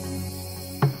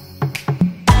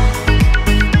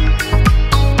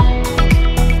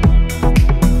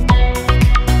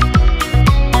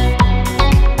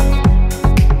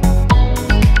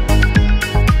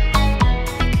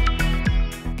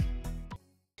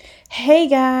Hey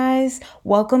guys,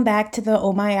 welcome back to the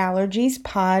Oh My Allergies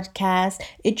podcast.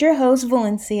 It's your host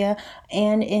Valencia,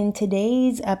 and in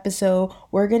today's episode,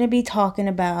 we're going to be talking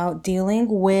about dealing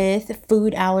with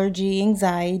food allergy,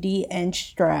 anxiety, and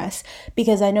stress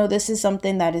because I know this is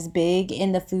something that is big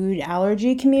in the food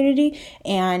allergy community,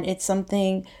 and it's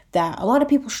something that a lot of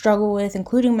people struggle with,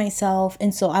 including myself.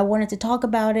 And so I wanted to talk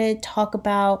about it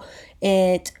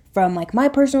from like my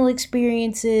personal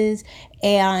experiences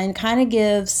and kind of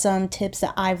give some tips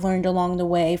that I've learned along the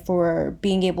way for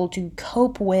being able to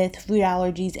cope with food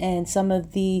allergies and some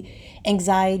of the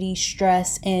anxiety,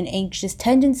 stress, and anxious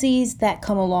tendencies that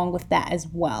come along with that as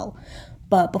well.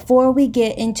 But before we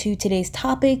get into today's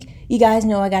topic, you guys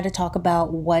know I got to talk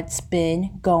about what's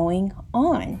been going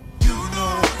on.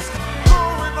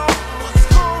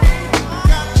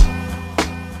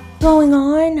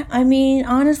 I mean,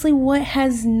 honestly, what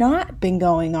has not been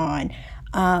going on?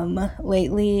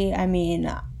 Lately,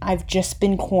 I've just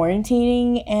been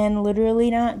quarantining and literally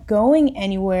not going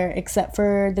anywhere except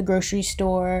for the grocery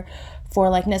store for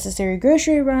like necessary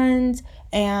grocery runs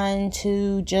and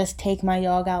to just take my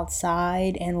dog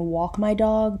outside and walk my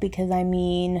dog because I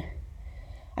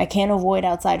can't avoid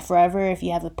outside forever if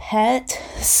you have a pet.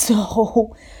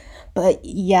 So, but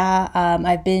yeah,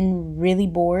 I've been really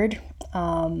bored.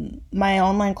 My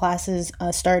online classes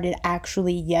started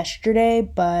actually yesterday,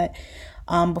 but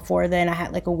before then I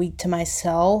had like a week to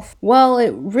myself. Well,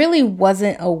 it really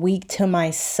wasn't a week to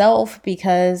myself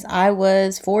because I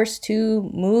was forced to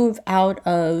move out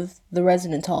of the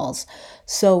residence halls.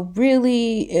 So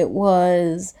really it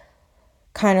was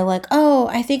kind of like, oh,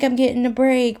 I think I'm getting a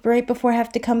break right before I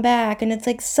have to come back. And it's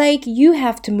like, psych, you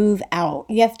have to move out.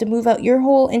 You have to move out your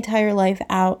whole entire life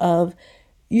out of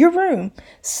your room.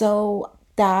 So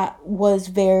that was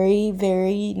very,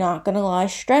 very, not gonna lie,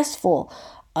 stressful.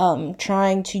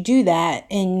 Trying to do that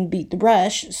and beat the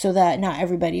rush so that not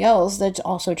everybody else that's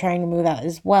also trying to move out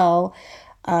as well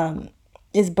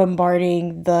is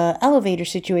bombarding the elevator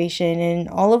situation and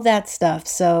all of that stuff.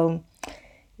 So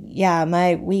yeah,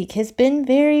 my week has been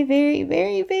very, very,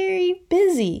 very, very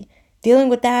busy dealing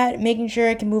with that, making sure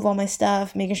I can move all my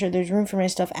stuff, making sure there's room for my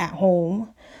stuff at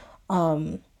home.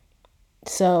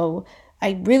 So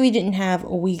I really didn't have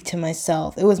a week to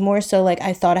myself. It was more so like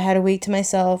I thought I had a week to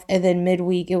myself, and then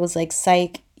midweek it was like,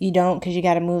 psych, you don't because you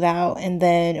got to move out. And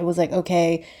then it was like,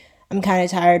 okay, I'm kind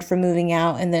of tired from moving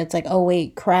out. And then it's like, oh,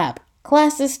 wait, crap.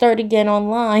 Classes start again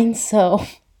online. So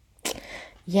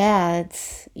my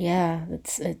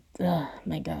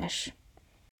gosh.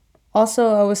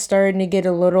 Also, I was starting to get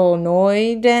a little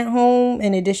annoyed at home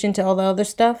in addition to all the other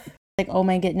stuff. Like, oh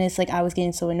my goodness, like I was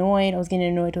getting so annoyed. I was getting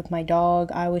annoyed with my dog.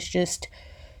 I was just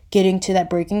getting to that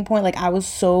breaking point. Like I was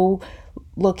so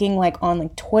looking like on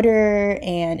like Twitter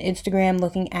and Instagram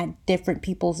looking at different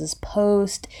people's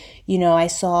posts. You know, I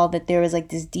saw that there was like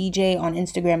this DJ on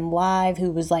Instagram Live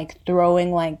who was like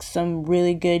throwing like some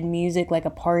really good music, like a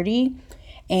party.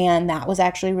 And that was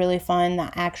actually really fun.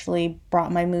 That actually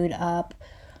brought my mood up.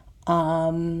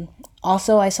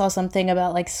 Also, I saw something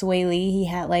about like Sway Lee. He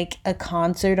had like a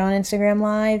concert on Instagram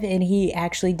Live and he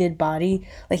actually did body.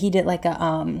 Like he did like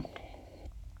a,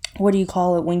 what do you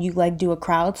call it when you like do a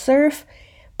crowd surf?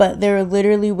 But there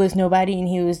literally was nobody and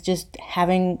he was just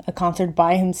having a concert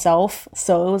by himself.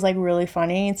 So it was like really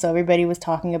funny. And so everybody was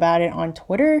talking about it on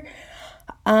Twitter.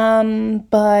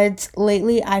 But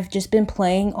lately I've just been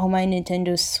playing on my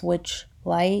Nintendo Switch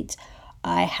Lite.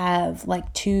 I have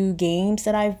like 2 games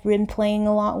that I've been playing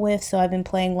a lot with. So I've been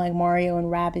playing like Mario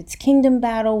and Rabbids Kingdom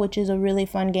Battle, which is a really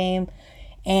fun game.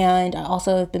 And I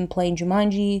also have been playing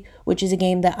Jumanji, which is a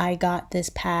game that I got this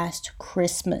past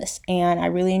Christmas. And I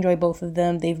really enjoy both of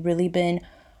them. They've really been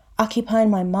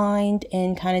occupying my mind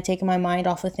and kind of taking my mind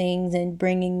off of things and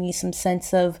bringing me some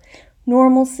sense of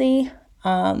normalcy.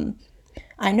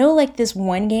 I know like this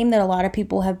one game that a lot of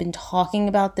people have been talking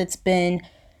about that's been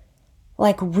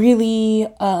like really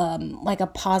like a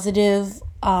positive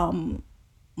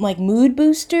like mood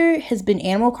booster has been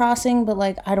Animal Crossing, but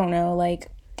like I don't know, like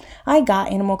I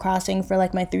got Animal Crossing for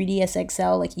like my 3DS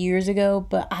XL like years ago,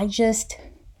 but I just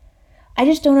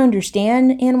don't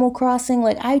understand Animal Crossing.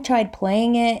 Like I tried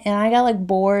playing it and I got like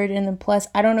bored, and then plus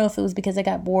I don't know if it was because I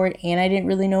got bored and I didn't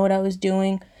really know what I was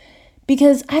doing.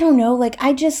 Because I don't know, like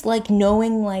I just like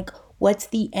knowing like what's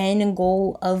the end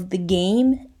goal of the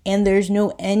game, and there's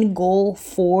no end goal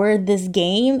for this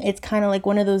game. It's kind of like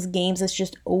one of those games that's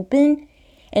just open.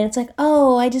 And it's like,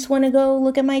 oh, I just want to go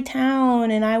look at my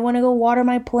town and I want to go water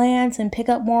my plants and pick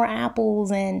up more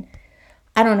apples. And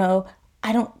I don't know.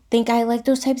 I don't think I like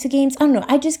those types of games. I don't know.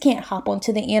 I just can't hop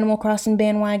onto the Animal Crossing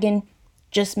bandwagon.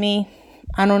 Just me.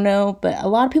 I don't know. But a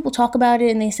lot of people talk about it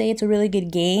and they say it's a really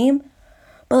good game.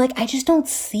 but like I just don't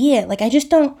see it. Like I just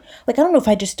don't, like I don't know if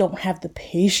I just don't have the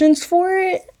patience for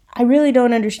it. I really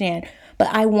don't understand. But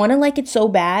I want to like it so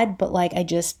bad, but like I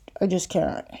just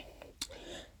can't.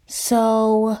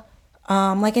 So,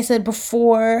 like I said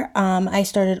before, I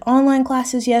started online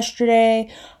classes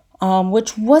yesterday,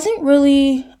 which wasn't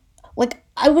really like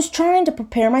I was trying to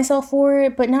prepare myself for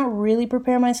it, but not really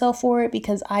prepare myself for it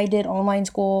because I did online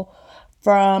school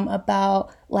from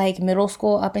about like middle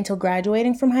school up until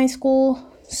graduating from high school.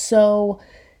 So,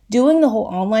 doing the whole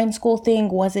online school thing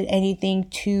wasn't anything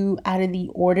too out of the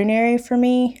ordinary for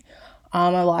me. A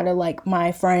lot of like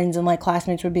my friends and like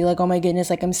classmates would be like, oh my goodness,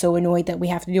 like I'm so annoyed that we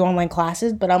have to do online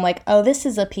classes. But I'm like, oh, this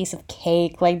is a piece of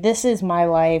cake. Like, this is my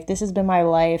life. This has been my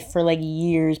life for like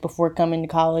years before coming to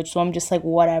college. So I'm just like,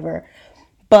 whatever.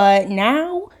 But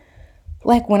now,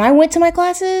 like when I went to my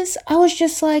classes, I was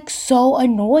just like so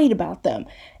annoyed about them.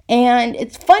 And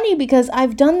it's funny because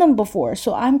I've done them before.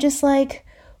 So I'm just like,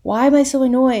 why am I so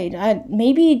annoyed?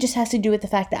 Maybe it just has to do with the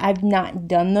fact that I've not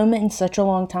done them in such a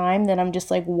long time that I'm just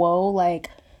like, whoa,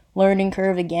 like learning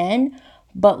curve again.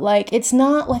 But like, it's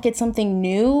not like it's something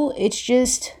new. It's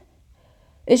just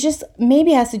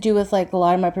maybe it has to do with like a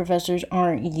lot of my professors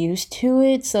aren't used to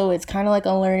it. So it's kind of like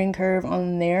a learning curve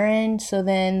on their end. So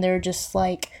then they're just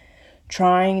like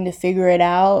trying to figure it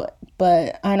out.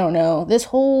 But I don't know. This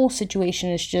whole situation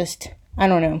is just, I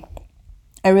don't know.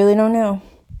 I really don't know.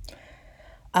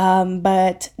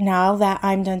 But now that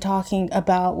I'm done talking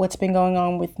about what's been going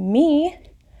on with me,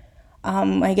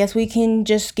 I guess we can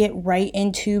just get right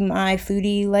into my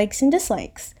foodie likes and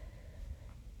dislikes.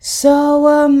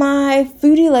 So, my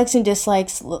foodie likes and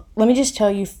dislikes, let me just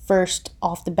tell you first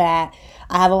off the bat,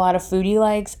 I have a lot of foodie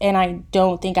likes, and I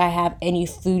don't think I have any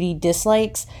foodie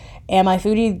dislikes. And my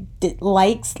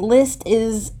likes list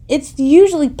it's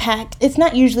usually packed. It's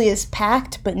not usually as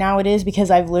packed, but now it is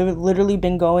because I've literally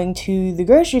been going to the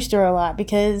grocery store a lot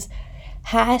because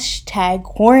hashtag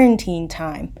quarantine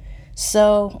time.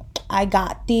 So I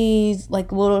got these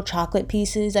like little chocolate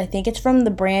pieces. I think it's from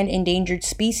the brand Endangered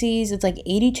Species. It's like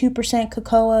 82%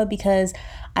 cocoa because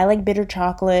I like bitter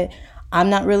chocolate. I'm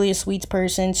not really a sweets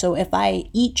person, so if I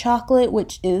eat chocolate,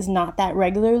 which is not that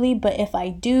regularly, but if I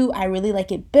do, I really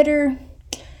like it bitter.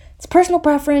 It's personal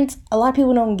preference. A lot of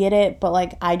people don't get it, but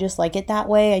like I just like it that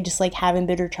way. I just like having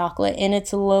bitter chocolate, and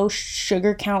it's a low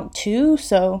sugar count too,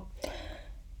 so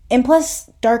and plus,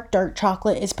 dark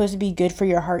chocolate is supposed to be good for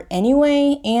your heart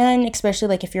anyway, and especially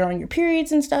like if you're on your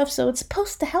periods and stuff, so it's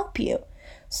supposed to help you.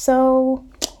 So,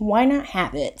 why not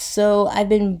have it? So, I've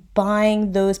been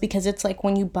buying those because it's like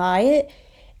when you buy it,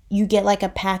 you get like a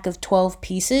pack of 12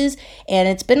 pieces, and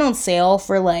it's been on sale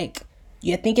for like,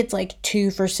 I think it's like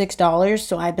 2 for $6,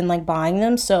 so I've been like buying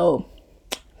them. So,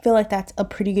 I feel like that's a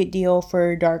pretty good deal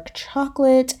for dark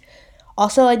chocolate.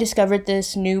 Also, I discovered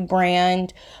this new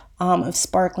brand of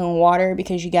sparkling water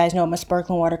because you guys know I'm a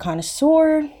sparkling water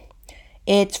connoisseur.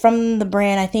 It's from the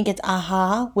brand, I think it's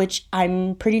AHA, which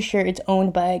I'm pretty sure it's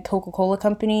owned by Coca-Cola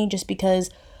Company just because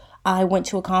I went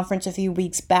to a conference a few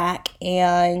weeks back,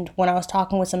 and when I was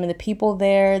talking with some of the people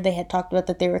there, they had talked about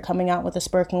that they were coming out with a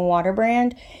sparkling water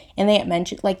brand, and they had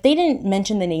mentioned, like, they didn't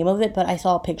mention the name of it, but I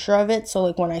saw a picture of it, so,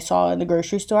 like, when I saw it in the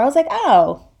grocery store, I was like,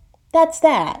 oh, that's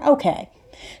that, okay.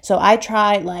 So I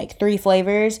tried, like, 3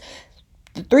 flavors.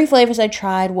 The 3 flavors I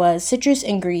tried was citrus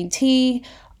and green tea.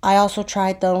 I also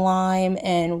tried the lime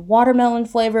and watermelon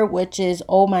flavor, which is,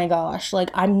 oh my gosh,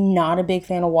 like, I'm not a big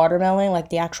fan of watermelon, like,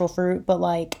 the actual fruit, but,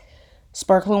 like,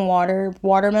 sparkling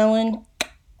watermelon,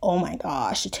 oh my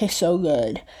gosh, it tastes so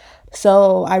good.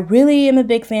 So I really am a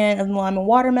big fan of the lime and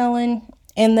watermelon.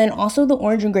 And then also the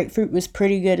orange and grapefruit was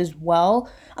pretty good as well.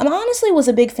 I honestly was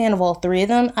a big fan of all 3 of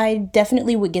them. I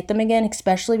definitely would get them again,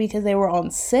 especially because they were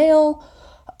on sale.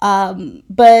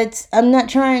 But I'm not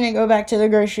trying to go back to the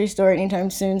grocery store anytime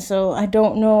soon, so I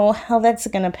don't know how that's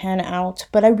gonna pan out.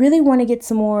 But I really want to get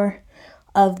some more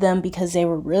of them because they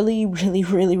were really, really,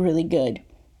 really, really good.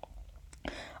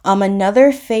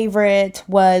 Another favorite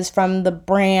was from the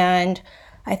brand,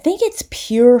 I think it's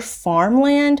Pure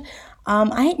Farmland.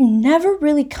 I had never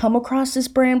really come across this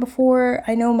brand before.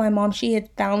 I know my mom, she had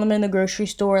found them in the grocery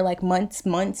store like months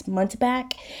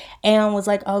back and was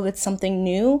like, oh, it's something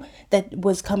new that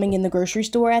was coming in the grocery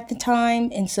store at the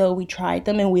time. And so we tried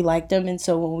them and we liked them. And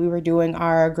so when we were doing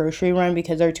our grocery run,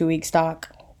 because our 2-week stock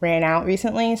ran out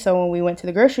recently, so when we went to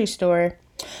the grocery store,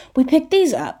 we picked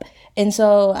these up. And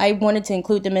so I wanted to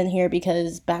include them in here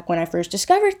because back when I first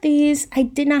discovered these, I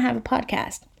did not have a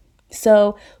podcast.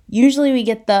 So usually we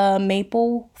get the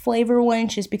maple flavor one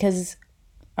just because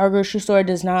our grocery store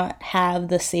does not have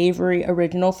the savory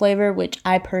original flavor, which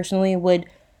I personally would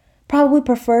probably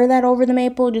prefer that over the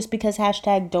maple just because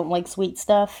hashtag don't like sweet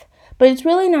stuff. But it's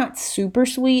really not super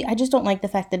sweet. I just don't like the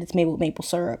fact that it's made with maple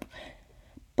syrup.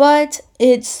 But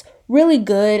it's really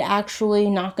good, actually,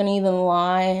 not gonna even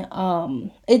lie.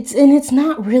 It's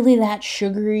not really that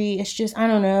sugary. It's just, I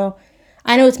don't know.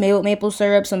 I know it's made with maple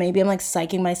syrup, so maybe I'm like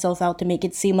psyching myself out to make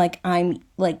it seem like I'm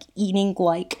like eating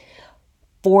like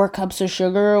 4 cups of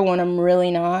sugar when I'm really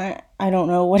not. I don't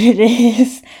know what it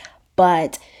is.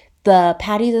 But the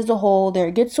patties as a whole, they're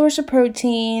a good source of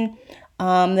protein.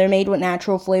 They're made with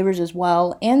natural flavors as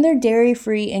well, and they're dairy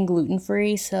free and gluten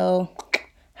free, so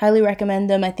highly recommend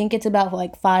them. I think it's about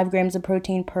like 5 grams of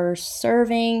protein per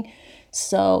serving,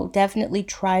 so definitely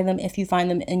try them if you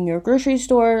find them in your grocery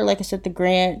store. Like I said, the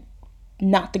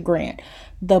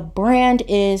brand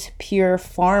is Pure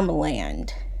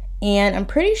Farmland. And I'm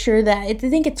pretty sure that, I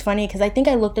think it's funny because I think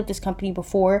I looked up this company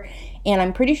before, and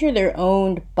I'm pretty sure they're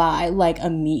owned by like a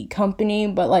meat company,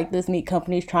 but like this meat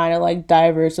company is trying to like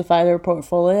diversify their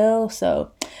portfolio.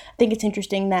 So I think it's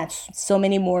interesting that so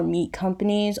many more meat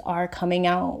companies are coming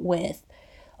out with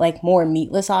like more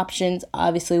meatless options.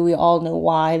 Obviously, we all know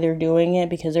why they're doing it,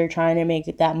 because they're trying to make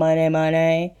it that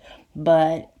money.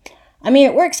 But I mean,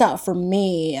 it works out for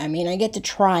me. I mean, I get to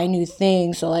try new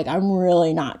things, so like I'm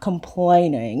really not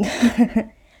complaining.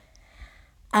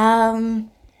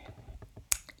 um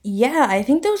yeah, I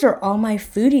think those are all my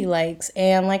foodie likes,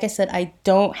 and like I said, I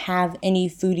don't have any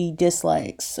foodie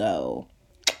dislikes. So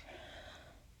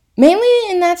mainly,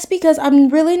 and that's because I'm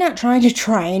really not trying to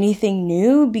try anything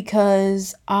new,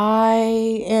 because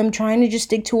I am trying to just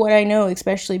stick to what I know,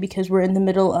 especially because we're in the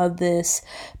middle of this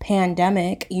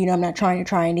pandemic. I'm not trying to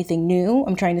try anything new.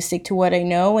 I'm trying to stick to what I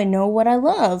know and know what I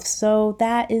love. So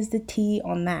that is the tea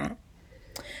on that.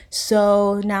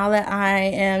 So now that I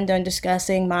am done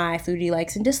discussing my foodie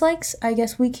likes and dislikes, I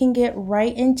guess we can get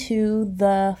right into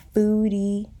the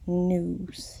foodie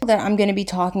news that I'm going to be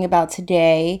talking about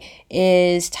today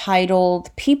is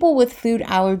titled "People with Food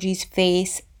Allergies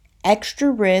Face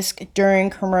Extra Risk During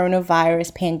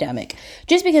Coronavirus Pandemic."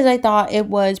 Just because I thought it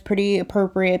was pretty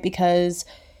appropriate, because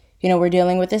we're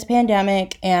dealing with this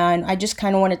pandemic, and I just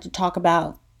kind of wanted to talk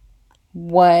about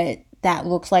what that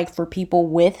looks like for people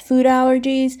with food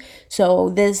allergies. So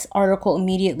this article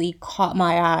immediately caught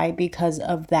my eye because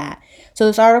of that. So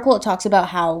this article, it talks about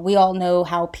how we all know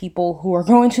how people who are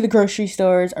going to the grocery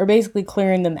stores are basically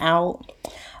clearing them out.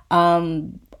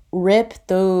 Rip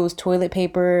those toilet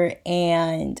paper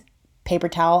and paper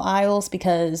towel aisles,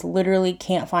 because literally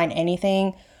can't find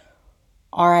anything.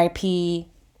 RIP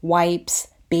wipes,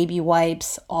 baby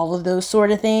wipes, all of those sort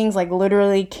of things. Like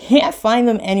literally can't find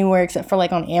them anywhere except for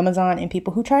like on Amazon, and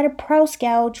people who try to price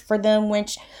gouge for them,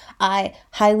 which I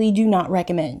highly do not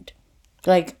recommend.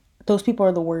 Like those people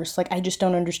are the worst. Like I just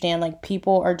don't understand. Like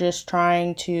people are just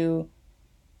trying to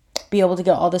be able to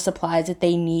get all the supplies that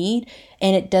they need,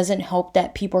 and it doesn't help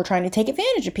that people are trying to take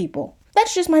advantage of people.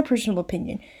 That's just my personal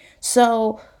opinion.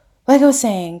 So like I was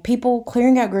saying, people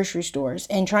clearing out grocery stores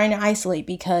and trying to isolate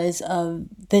because of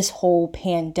this whole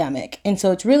pandemic. And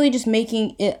so it's really just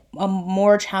making it a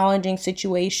more challenging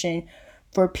situation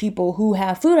for people who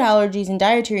have food allergies and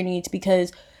dietary needs,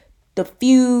 because the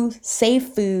few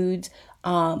safe foods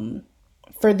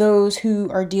for those who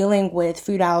are dealing with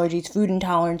food allergies, food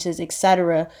intolerances,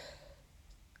 etc.,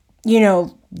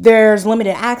 there's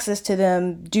limited access to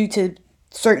them due to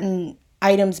certain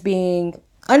items being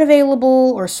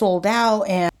unavailable or sold out,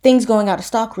 and things going out of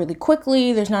stock really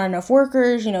quickly. There's not enough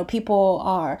workers. People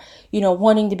are,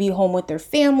 wanting to be home with their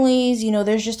families.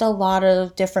 There's just a lot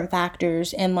of different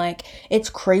factors. And like, it's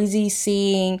crazy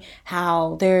seeing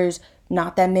how there's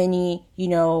not that many,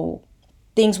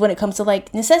 things when it comes to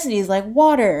like necessities like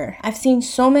water. I've seen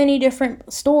so many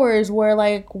different stores where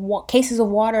like cases of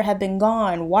water have been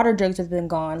gone, water jugs have been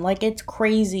gone. Like it's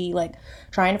crazy. Like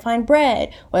trying to find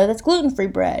bread, whether that's gluten-free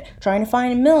bread, trying to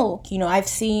find milk. I've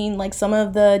seen like some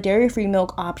of the dairy-free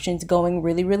milk options going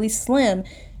really, really slim.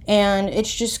 And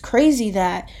it's just crazy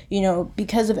that,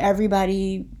 because of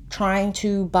everybody trying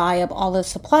to buy up all the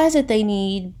supplies that they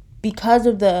need because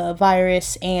of the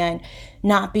virus, and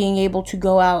not being able to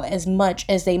go out as much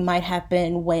as they might have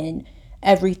been when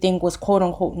everything was quote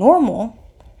unquote normal,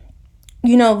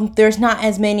 there's not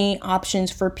as many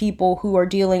options for people who are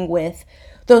dealing with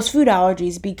those food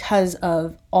allergies because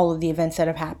of all of the events that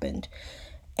have happened.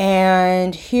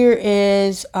 And here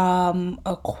is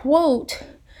a quote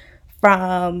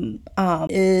from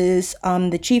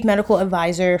the chief medical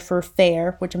advisor for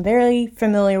FARE, which I'm very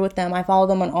familiar with them. I follow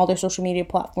them on all their social media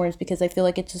platforms because I feel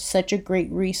like it's such a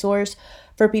great resource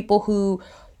for people who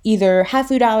either have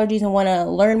food allergies and want to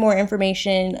learn more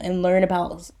information and learn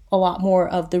about a lot more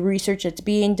of the research that's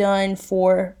being done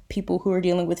for people who are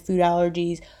dealing with food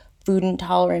allergies, food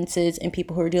intolerances, and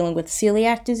people who are dealing with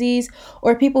celiac disease,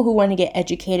 or people who want to get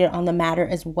educated on the matter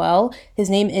as well. His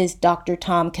name is Dr.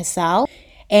 Tom Casale.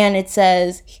 And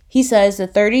he says the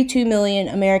 32 million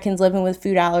Americans living with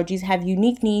food allergies have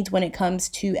unique needs when it comes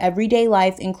to everyday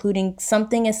life, including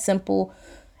something as simple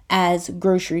as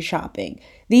grocery shopping.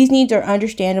 These needs are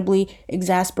understandably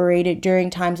exacerbated during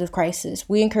times of crisis.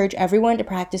 We encourage everyone to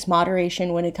practice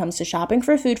moderation when it comes to shopping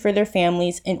for food for their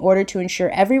families in order to ensure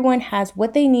everyone has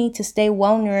what they need to stay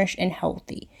well nourished and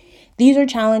healthy. These are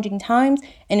challenging times,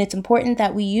 and it's important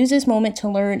that we use this moment to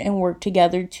learn and work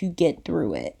together to get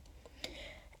through it.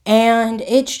 And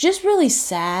it's just really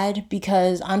sad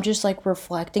because I'm just like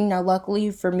reflecting. Now,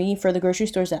 luckily for me, for the grocery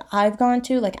stores that I've gone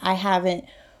to, like I haven't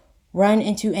run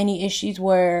into any issues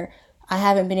where I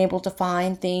haven't been able to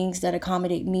find things that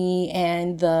accommodate me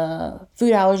and the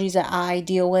food allergies that I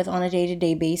deal with on a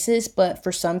day-to-day basis. But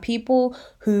for some people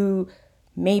who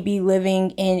may be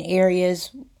living in areas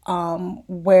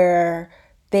where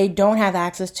they don't have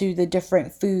access to the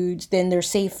different foods than their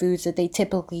safe foods that they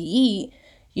typically eat,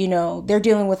 they're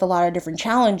dealing with a lot of different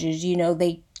challenges.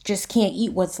 They just can't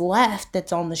eat what's left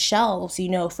that's on the shelves.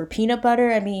 For peanut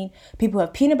butter, I mean, people who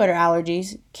have peanut butter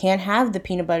allergies can't have the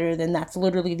peanut butter, then that's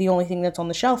literally the only thing that's on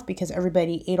the shelf because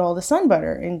everybody ate all the sun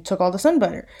butter and took all the sun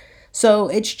butter. So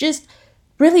it's just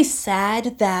really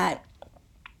sad that,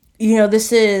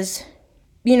 this is,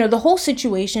 the whole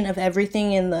situation of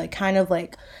everything and the kind of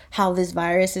like how this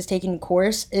virus is taking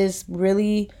course is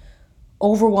really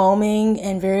overwhelming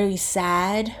and very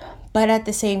sad. But at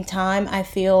the same time, I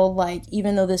feel like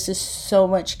even though this is so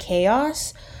much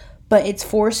chaos, but it's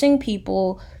forcing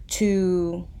people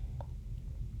to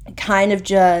kind of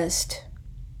just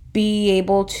be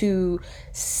able to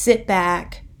sit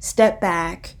back, step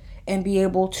back, and be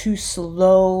able to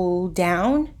slow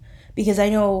down. Because I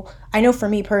know for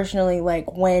me personally,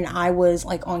 like when I was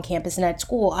like on campus and at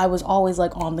school, I was always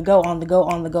like on the go.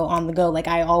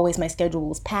 Like my schedule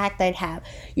was packed. I'd have,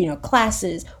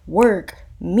 classes, work,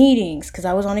 meetings, because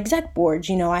I was on exec boards.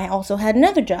 I also had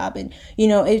another job, and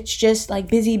it's just like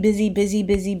busy,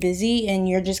 and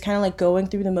you're just kind of like going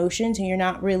through the motions, and you're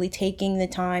not really taking the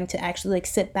time to actually like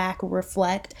sit back,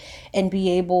 reflect, and be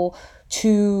able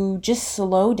to just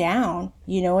slow down.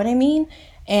 You know what I mean?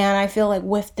 And I feel like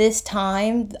with this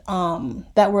time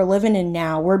that we're living in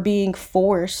now, we're being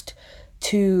forced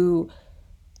to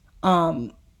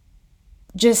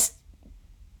just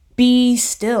be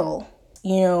still.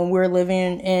 We're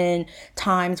living in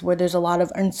times where there's a lot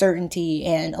of uncertainty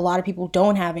and a lot of people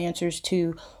don't have answers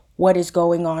to what is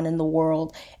going on in the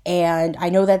world. And I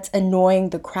know that's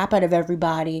annoying the crap out of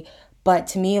everybody. But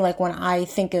to me, like when I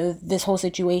think of this whole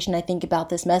situation, I think about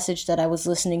this message that I was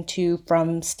listening to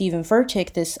from Stephen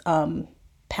Furtick this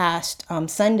past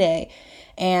Sunday,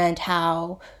 and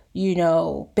how,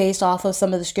 based off of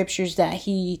some of the scriptures that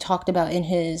he talked about in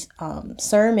his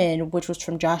sermon, which was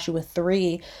from Joshua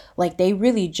 3, like they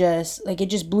really just, like it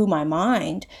just blew my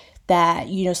mind that,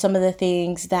 some of the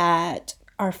things that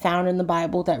are found in the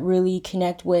Bible that really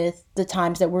connect with the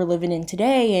times that we're living in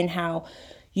today, and how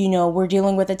we're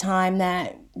dealing with a time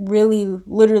that really,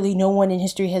 literally no one in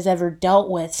history has ever dealt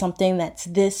with, something that's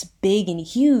this big and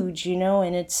huge,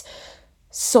 and it's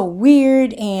so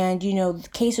weird. And, the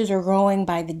cases are growing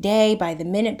by the day, by the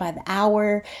minute, by the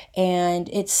hour. And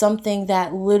it's something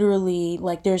that literally,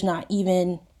 like, there's not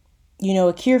even,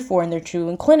 a cure for, and they're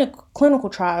doing clinical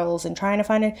trials and trying to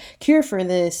find a cure for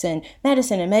this, and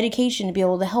medicine and medication to be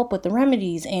able to help with the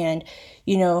remedies. And,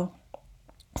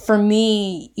 for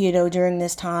me, during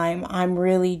this time, I'm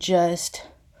really just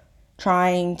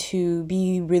trying to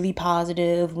be really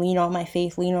positive, lean on my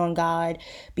faith, lean on God,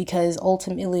 because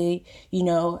ultimately,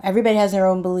 everybody has their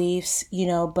own beliefs,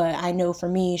 but I know for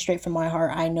me, straight from my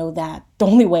heart, I know that the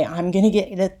only way I'm going to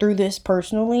get through this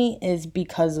personally is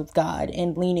because of God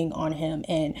and leaning on Him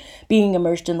and being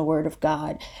immersed in the Word of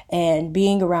God and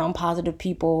being around positive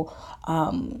people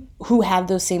who have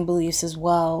those same beliefs as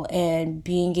well, and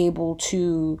being able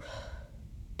to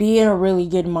be in a really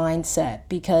good mindset,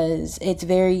 because it's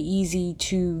very easy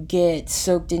to get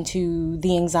soaked into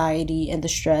the anxiety and the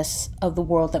stress of the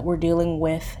world that we're dealing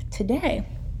with today.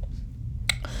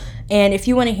 And if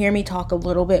you want to hear me talk a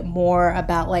little bit more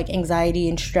about like anxiety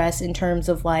and stress in terms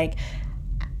of like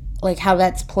how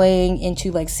that's playing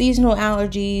into like seasonal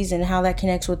allergies and how that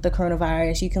connects with the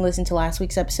coronavirus, you can listen to last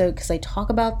week's episode because I talk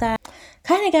about that.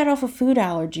 Kind of got off of food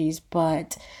allergies,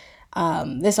 but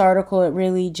this article, it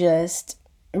really just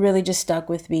stuck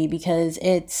with me, because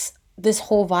it's this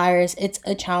whole virus, it's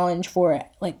a challenge for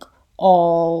like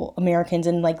all Americans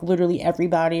and like literally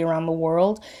everybody around the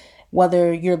world.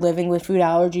 whether you're living with food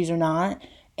allergies or not.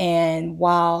 And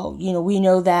while, we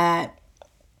know that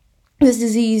this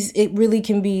disease, it really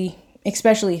can be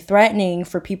especially threatening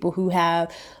for people who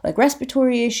have like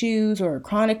respiratory issues or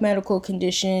chronic medical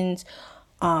conditions,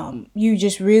 you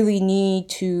just really need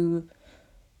to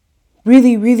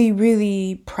really, really,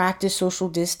 really practice social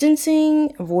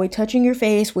distancing, avoid touching your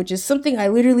face, which is something I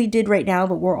literally did right now,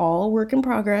 but we're all a work in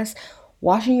progress,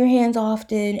 washing your hands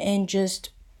often, and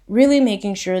just really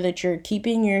making sure that you're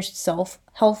keeping yourself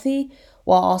healthy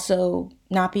while also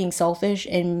not being selfish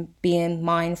and being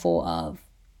mindful of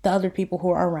the other people who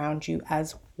are around you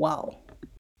as well.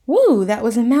 Woo, that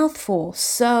was a mouthful.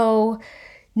 So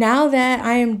now that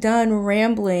I am done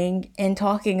rambling and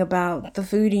talking about the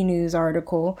Foodie News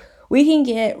article, we can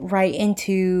get right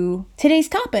into today's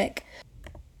topic.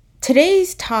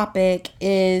 Today's topic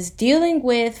is dealing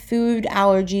with food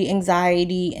allergy,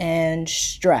 anxiety, and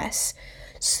stress.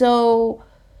 So,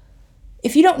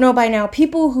 if you don't know by now,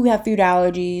 people who have food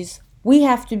allergies, we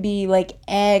have to be like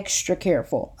extra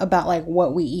careful about like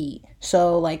what we eat.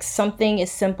 So like something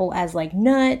as simple as like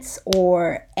nuts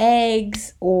or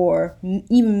eggs or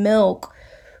even milk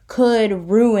could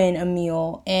ruin a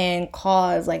meal and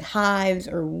cause like hives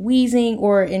or wheezing,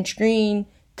 or in extreme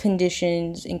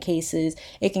conditions and cases,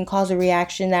 it can cause a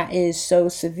reaction that is so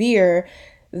severe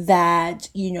that,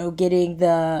 getting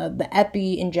the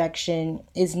epi injection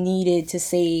is needed to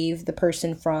save the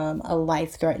person from a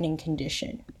life-threatening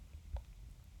condition.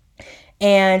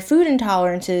 And food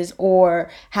intolerances, or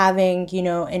having,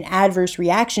 an adverse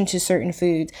reaction to certain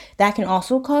foods, that can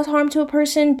also cause harm to a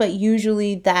person, but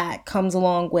usually that comes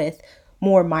along with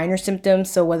more minor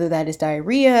symptoms. So whether that is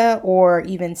diarrhea or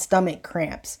even stomach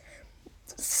cramps.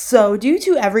 So due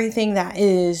to everything that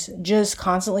is just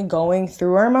constantly going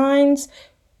through our minds,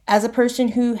 as a person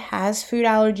who has food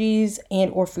allergies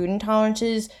and or food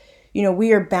intolerances,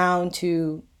 we are bound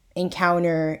to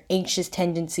encounter anxious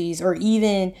tendencies or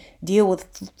even deal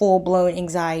with full-blown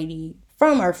anxiety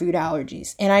from our food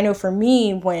allergies. And I know for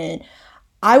me, when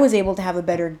I was able to have a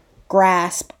better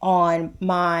grasp on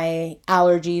my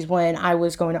allergies when I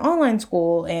was going to online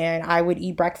school and I would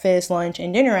eat breakfast, lunch,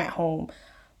 and dinner at home.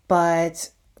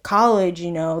 But college,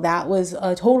 that was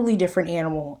a totally different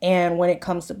animal. And when it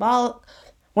comes to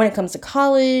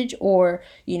college or,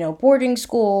 boarding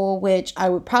school, which I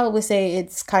would probably say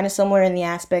it's kind of similar in the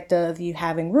aspect of you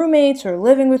having roommates or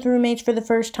living with roommates for the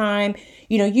first time,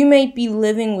 you may be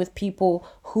living with people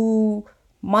who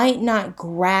might not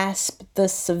grasp the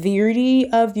severity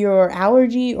of your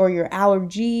allergy or your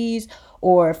allergies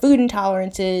or food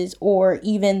intolerances or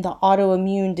even the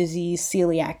autoimmune disease,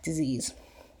 celiac disease.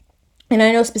 And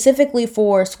I know specifically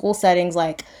for school settings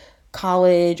like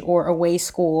college or away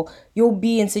school, you'll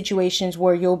be in situations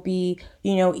where you'll be,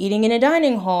 eating in a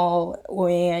dining hall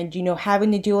and,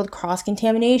 having to deal with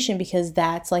cross-contamination, because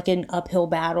that's like an uphill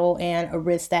battle and a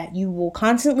risk that you will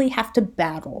constantly have to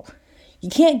battle. You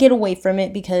can't get away from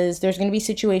it because there's going to be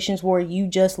situations where you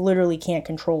just literally can't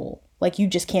control. Like you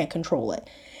just can't control it.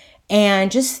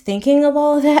 And just thinking of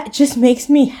all of that just makes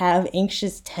me have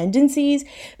anxious tendencies,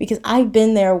 because I've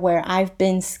been there where I've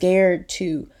been scared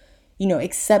to,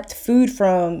 accept food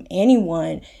from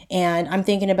anyone. And I'm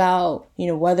thinking about,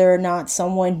 whether or not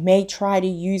someone may try to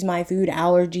use my food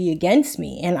allergy against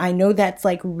me. And I know that's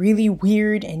like really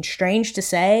weird and strange to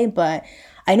say, but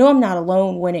I know I'm not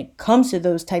alone when it comes to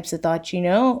those types of thoughts,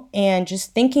 and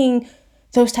just thinking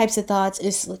those types of thoughts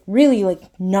is like really like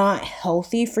not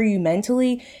healthy for you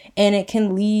mentally. And it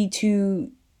can lead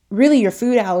to really your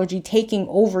food allergy taking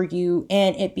over you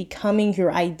and it becoming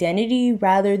your identity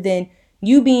rather than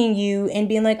you being you and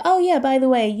being like, oh yeah, by the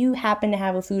way, you happen to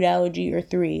have a food allergy or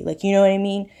 3, like, you know what I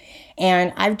mean?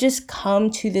 And I've just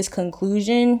come to this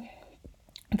conclusion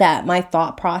that my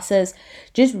thought process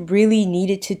just really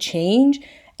needed to change,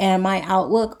 and my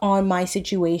outlook on my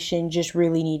situation just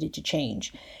really needed to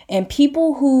change. And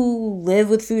people who live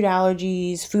with food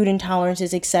allergies, food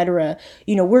intolerances, etc.,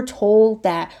 we're told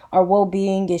that our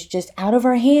well-being is just out of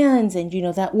our hands and,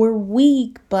 that we're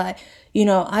weak. But,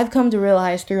 I've come to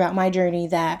realize throughout my journey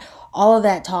that all of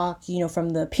that talk, from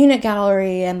the peanut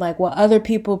gallery and like what other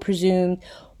people presumed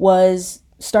was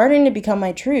starting to become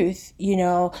my truth,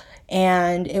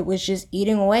 and it was just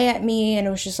eating away at me. And it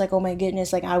was just like, oh my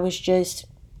goodness, like I was just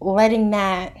letting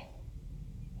that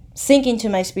sink into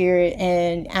my spirit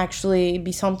and actually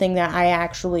be something that I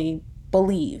actually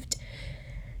believed.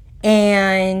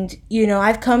 And,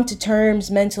 I've come to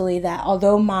terms mentally that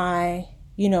although my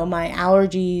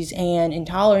allergies and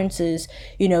intolerances,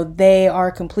 they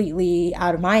are completely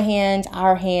out of my hands,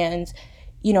 our hands,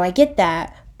 I get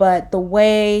that. But the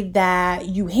way that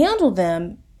you handle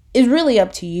them is really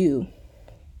up to you.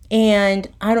 And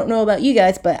I don't know about you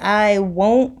guys, but I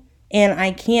won't and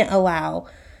I can't allow,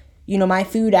 my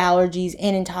food allergies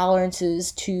and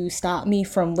intolerances to stop me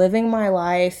from living my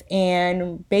life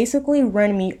and basically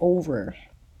run me over.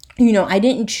 I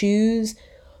didn't choose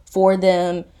for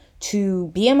them to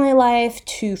be in my life,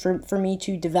 for me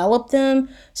to develop them.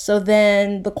 So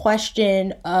then the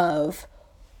question of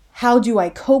how do I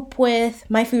cope with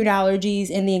my food allergies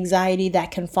and the anxiety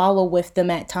that can follow with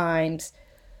them at times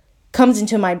comes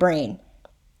into my brain,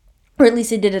 or at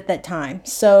least it did at that time.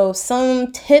 So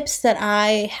some tips that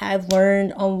I have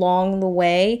learned along the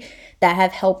way that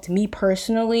have helped me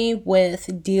personally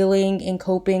with dealing and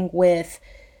coping with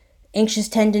anxious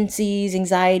tendencies,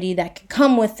 anxiety that can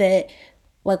come with it.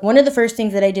 Like, one of the first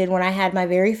things that I did when I had my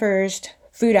very first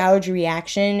food allergy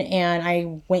reaction and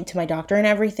I went to my doctor and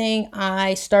everything,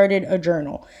 I started a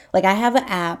journal. Like, I have an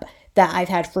app that I've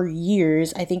had for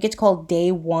years. I think it's called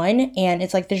Day One, and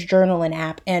it's like this journaling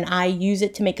app, and I use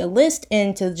it to make a list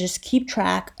and to just keep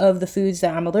track of the foods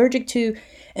that I'm allergic to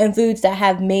and foods that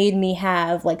have made me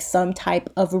have like some type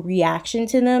of a reaction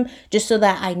to them, just so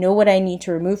that I know what I need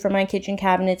to remove from my kitchen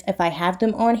cabinets if I have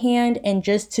them on hand, and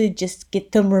just to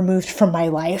get them removed from my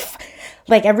life.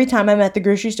 Like, every time I'm at the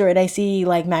grocery store and I see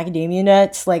like macadamia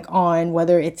nuts, like on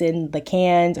whether it's in the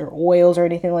cans or oils or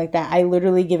anything like that, I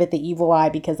literally give it the evil eye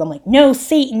because I'm like, no,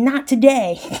 Satan, not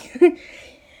today.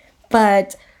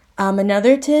 But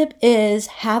another tip is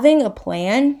having a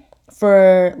plan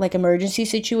for like emergency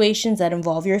situations that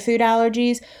involve your food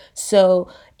allergies.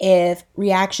 So if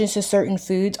reactions to certain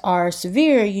foods are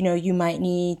severe, you might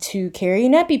need to carry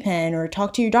an EpiPen or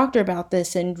talk to your doctor about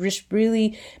this, and just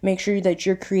really make sure that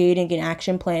you're creating an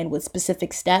action plan with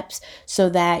specific steps so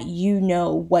that you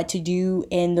know what to do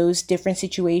in those different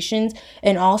situations.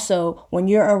 And also, when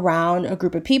you're around a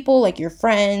group of people, like your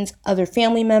friends, other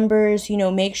family members,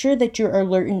 make sure that you're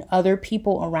alerting other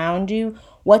people around you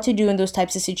what to do in those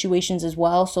types of situations as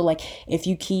well. So like, if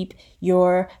you keep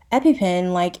your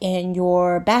EpiPen like in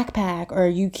your backpack, or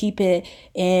you keep it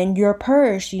in your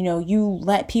purse, you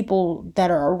let people that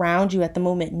are around you at the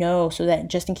moment know, so that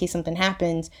just in case something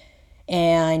happens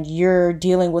and you're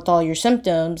dealing with all your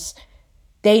symptoms,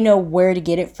 they know where to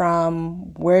get it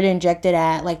from, where to inject it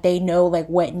at. Like, they know like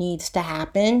what needs to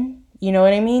happen. You know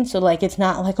what I mean? So like, it's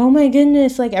not like, oh my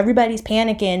goodness, like everybody's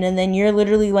panicking and then you're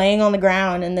literally laying on the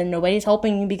ground and then nobody's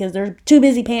helping you because they're too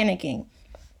busy panicking.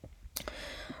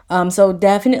 So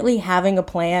definitely having a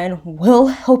plan will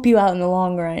help you out in the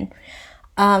long run.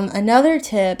 Another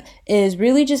tip is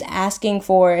really just asking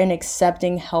for and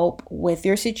accepting help with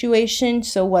your situation.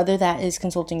 So whether that is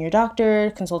consulting your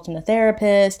doctor, consulting a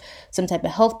therapist, some type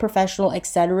of health professional,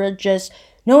 etc., just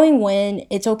knowing when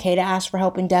it's okay to ask for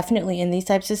help. And definitely in these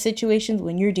types of situations,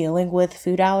 when you're dealing with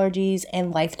food allergies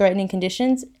and life-threatening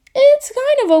conditions, it's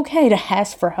kind of okay to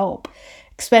ask for help,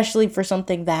 especially for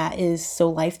something that is so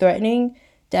life-threatening.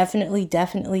 Definitely.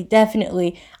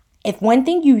 If one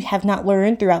thing you have not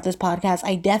learned throughout this podcast,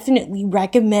 I definitely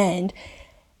recommend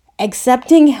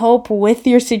accepting help with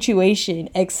your situation.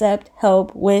 Accept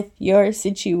help with your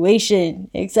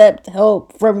situation. Accept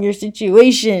help from your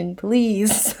situation,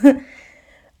 please.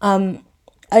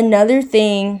 Another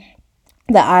thing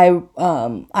that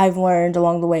I've learned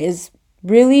along the way is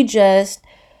really just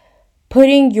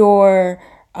putting your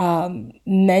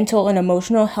mental and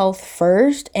emotional health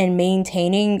first, and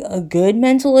maintaining a good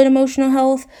mental and emotional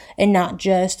health, and not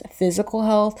just physical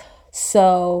health.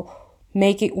 So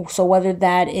whether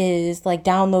that is like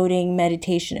downloading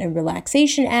meditation and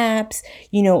relaxation apps,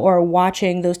 or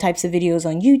watching those types of videos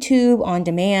on YouTube on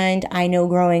demand. I know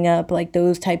growing up, like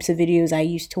those types of videos I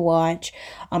used to watch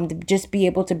to just be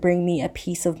able to bring me a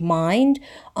peace of mind.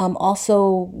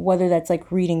 Also, whether that's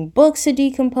like reading books to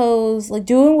decompose, like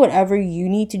doing whatever you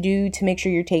need to do to make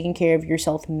sure you're taking care of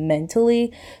yourself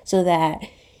mentally, so that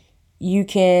you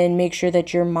can make sure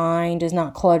that your mind is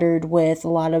not cluttered with a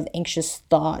lot of anxious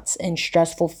thoughts and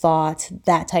stressful thoughts,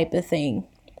 that type of thing.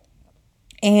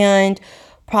 And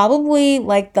probably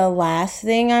like the last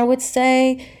thing I would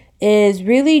say is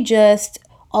really just,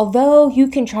 although you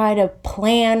can try to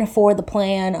plan for the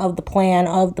plan of the plan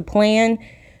of the plan,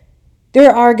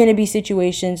 there are going to be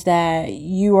situations that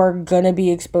you are going to be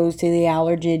exposed to the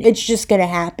allergen. It's just going to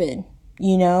happen.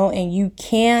 And you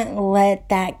can't let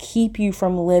that keep you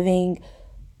from living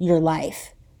your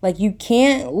life. Like, you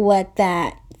can't let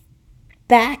that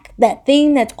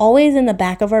thing that's always in the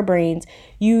back of our brains,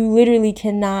 you literally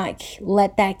cannot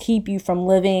let that keep you from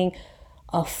living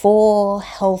a full,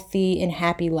 healthy, and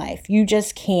happy life. You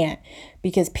just can't.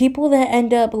 Because people that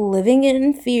end up living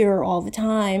in fear all the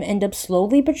time end up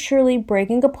slowly but surely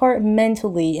breaking apart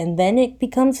mentally, and then it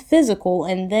becomes physical,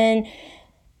 and then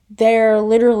they're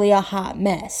literally a hot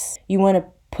mess. You want to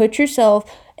put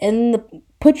yourself in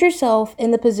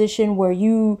the position where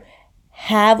you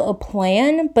have a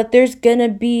plan, but there's gonna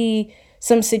be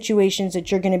some situations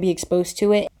that you're gonna be exposed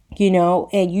to it,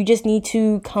 and you just need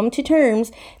to come to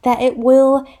terms that it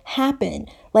will happen.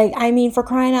 Like, I mean, for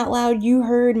crying out loud, you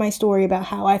heard my story about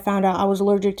how I found out I was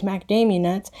allergic to macadamia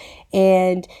nuts,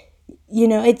 and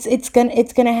it's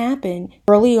gonna happen.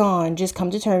 Early on, just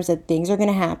come to terms that things are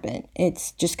gonna happen.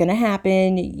 It's just gonna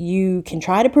happen. You can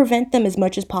try to prevent them as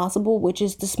much as possible, which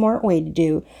is the smart way to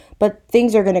do, but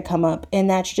things are gonna come up, and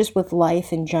that's just with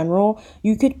life in general.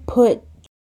 You could put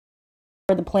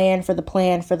for the plan,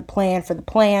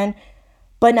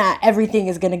 but not everything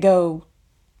is gonna go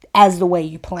as the way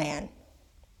you plan.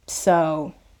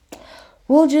 So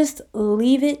we'll just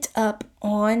leave it up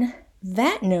on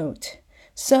that note.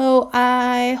 So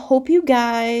I hope you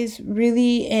guys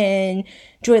really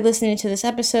enjoyed listening to this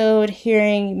episode,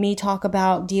 hearing me talk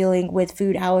about dealing with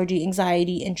food allergy,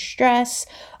 anxiety, and stress.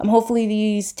 Hopefully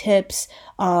these tips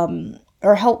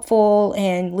are helpful,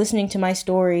 and listening to my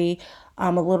story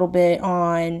a little bit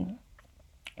on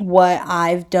what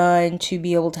I've done to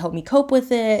be able to help me cope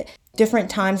with it. Different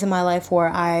times in my life where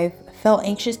I've felt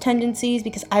anxious tendencies,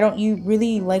 because I don't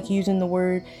really like using the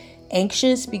word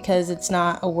anxious because it's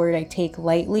not a word I take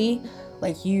lightly.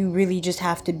 Like, you really just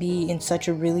have to be in such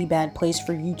a really bad place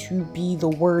for you to be the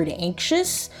word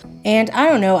anxious. And I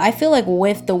don't know, I feel like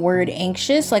with the word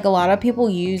anxious, like, a lot of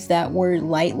people use that word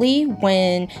lightly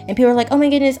and people are like, oh my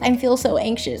goodness, I feel so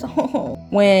anxious.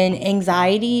 When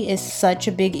anxiety is such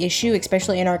a big issue,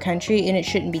 especially in our country, and it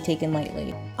shouldn't be taken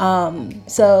lightly.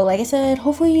 So like I said,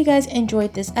 hopefully you guys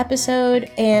enjoyed this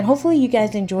episode, and hopefully you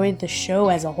guys enjoyed the show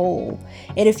as a whole.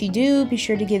 And if you do, be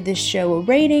sure to give this show a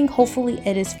rating. Hopefully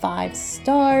it is 5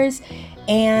 stars,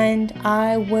 and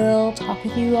I will talk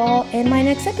with you all in my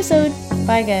next episode.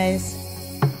 Bye guys.